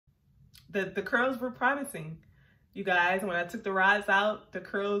the curls were promising. You guys, when I took the rods out, the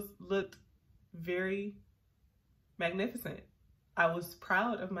curls looked very magnificent. I was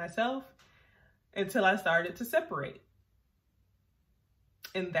proud of myself until I started to separate.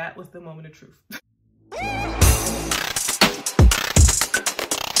 And that was the moment of truth.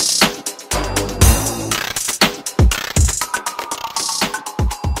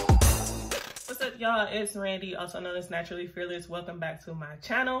 What's up, y'all? It's Randy, also known as Naturally Fearless. Welcome back to my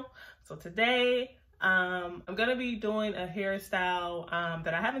channel. So today, I'm gonna be doing a hairstyle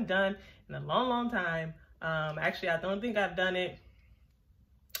that I haven't done in a long time. Actually, I don't think I've done it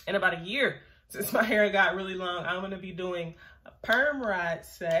in about a year since my hair got really long. I'm gonna be doing a perm rod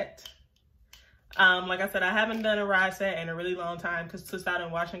set. Like I said, I haven't done a rod set in a really long time because twist out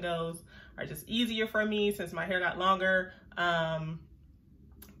and wash and goes are just easier for me since my hair got longer.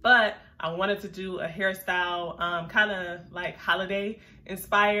 But I wanted to do a hairstyle kind of like holiday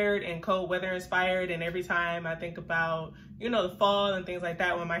inspired and cold weather inspired. And every time I think about, you know, the fall and things like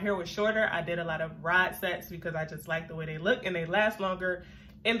that, when my hair was shorter, I did a lot of rod sets because I just like the way they look and they last longer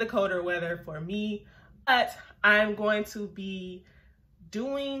in the colder weather for me. But I'm going to be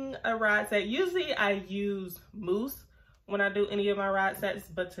doing a rod set. Usually I use mousse when I do any of my rod sets,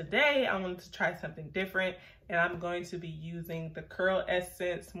 but today I wanted to try something different, and I'm going to be using the Curl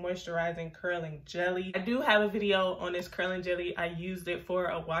Essence Moisturizing Curling Jelly. I do have a video on this curling jelly. I used it for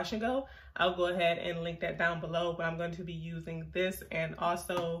a wash and go. I'll go ahead and link that down below, but I'm going to be using this and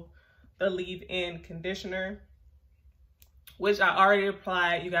also the leave-in conditioner, which I already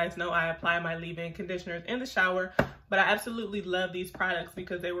applied. You guys know I apply my leave-in conditioners in the shower, but I absolutely love these products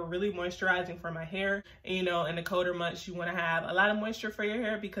because they were really moisturizing for my hair. And, you know, in the colder months, you want to have a lot of moisture for your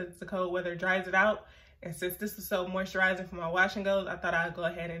hair because the cold weather dries it out. And since this is so moisturizing for my wash and goes, I thought I'd go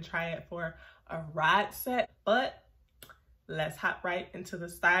ahead and try it for a rod set. But let's hop right into the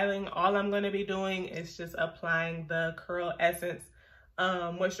styling. All I'm going to be doing is just applying the Curl Essence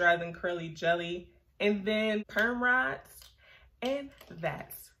Moisturizing Curly Jelly and then perm rods. And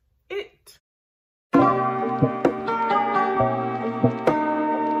that's it.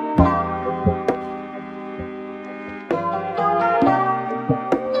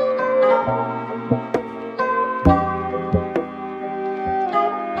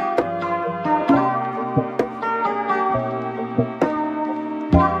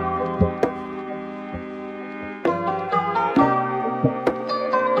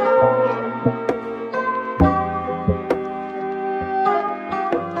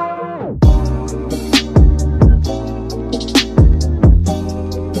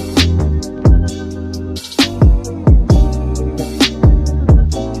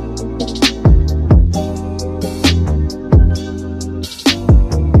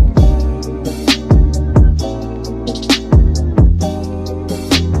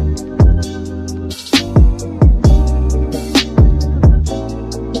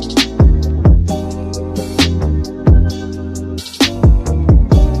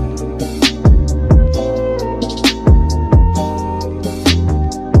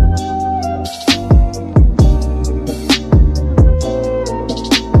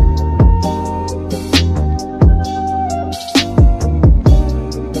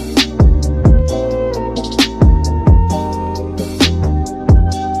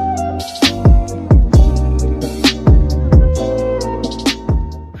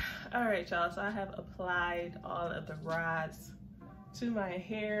 Y'all, so I have applied all of the rods to my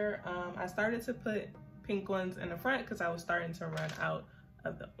hair. I started to put pink ones in the front because I was starting to run out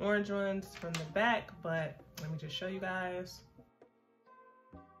of the orange ones from the back, but let me just show you guys.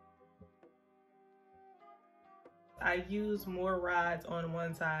 I use more rods on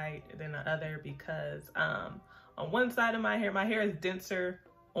one side than the other because on one side of my hair is denser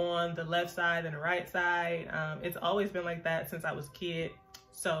on the left side than the right side. It's always been like that since I was a kid,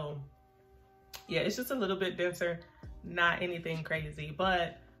 so yeah, it's just a little bit denser, not anything crazy.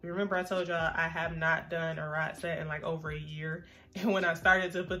 But remember I told y'all I have not done a rod set in like over a year. And when I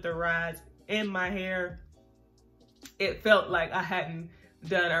started to put the rods in my hair, it felt like I hadn't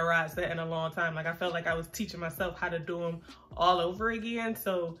done a rod set in a long time. Like I felt like I was teaching myself how to do them all over again.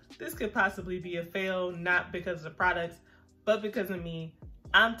 So this could possibly be a fail, not because of the products, but because of me.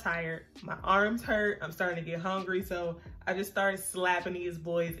 I'm tired, my arms hurt, I'm starting to get hungry. So I just started slapping these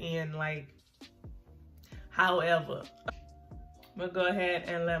boys in like, however, I'm gonna go ahead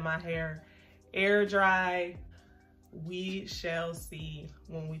and let my hair air dry. We shall see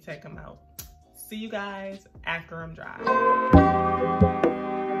when we take them out. See you guys after I'm dry.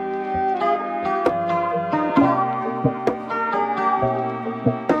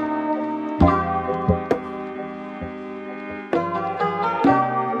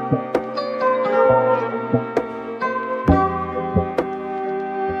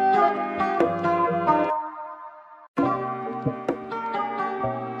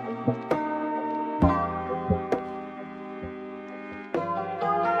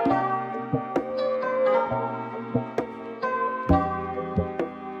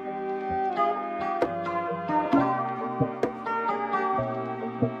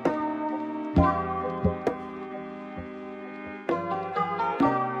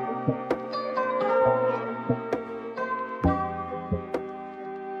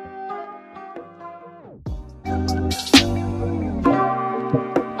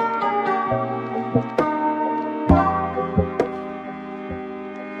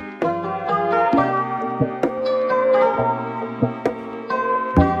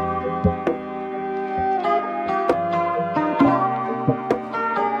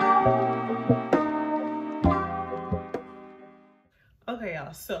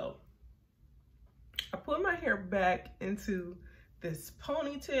 So I put my hair back into this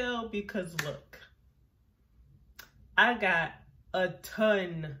ponytail because look, I got a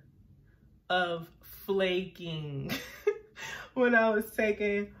ton of flaking when I was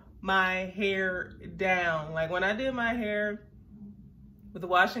taking my hair down. Like when I did my hair with the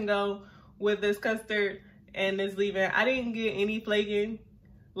wash and go with this custard and this leave-in, I didn't get any flaking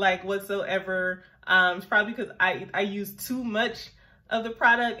like whatsoever. It's probably because I used too much of the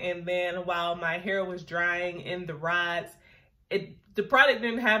product, and then while my hair was drying in the rods, the product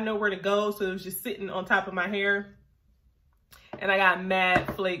didn't have nowhere to go, so it was just sitting on top of my hair. And I got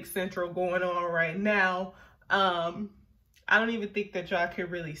mad flake central going on right now. I don't even think that y'all can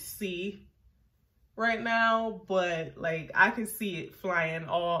really see right now, but like I can see it flying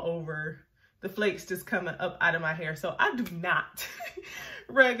all over, the flakes just coming up out of my hair. So I do not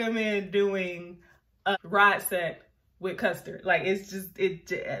recommend doing a rod set with custard. Like it's just,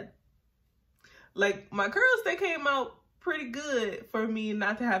 like my curls, they came out pretty good for me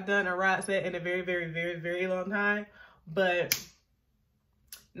not to have done a rod set in a very, very, very, very long time. But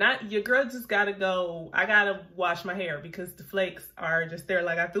not, your girl just gotta go, I gotta wash my hair because the flakes are just there.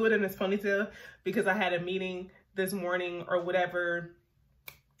 Like I threw it in this ponytail because I had a meeting this morning or whatever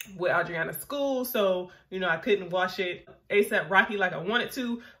with Adriana's school. So, you know, I couldn't wash it ASAP Rocky like I wanted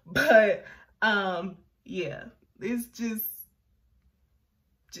to, but yeah, it's just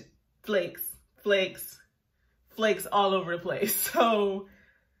flakes all over the place. So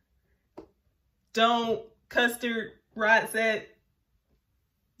don't custard rod set.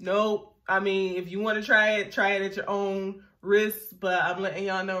 Nope. I mean, if you want to try it at your own risk, but I'm letting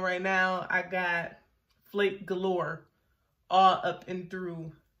y'all know right now, I got flake galore all up and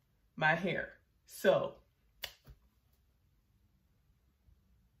through my hair. So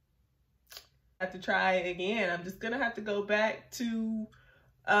I have to try it again. I'm just gonna have to go back to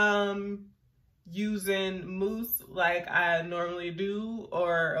using mousse like I normally do,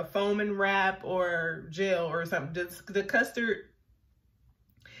 or a foaming wrap or gel or something. Just the custard,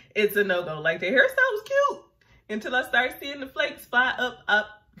 it's a no-go. Like the hairstyle was cute until I started seeing the flakes fly up,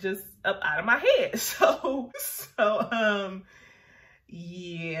 just up out of my head. So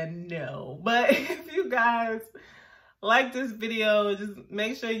yeah, no. But if you guys like this video, just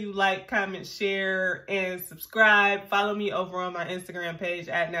make sure you like, comment, share, and subscribe. Follow me over on my Instagram page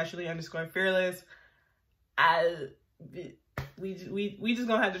at naturally_fearless. We just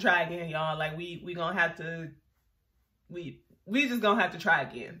gonna have to try again, y'all. Like we gonna have to, we just gonna have to try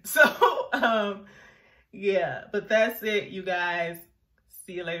again. So yeah, but that's it, you guys.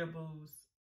 See you later, boos.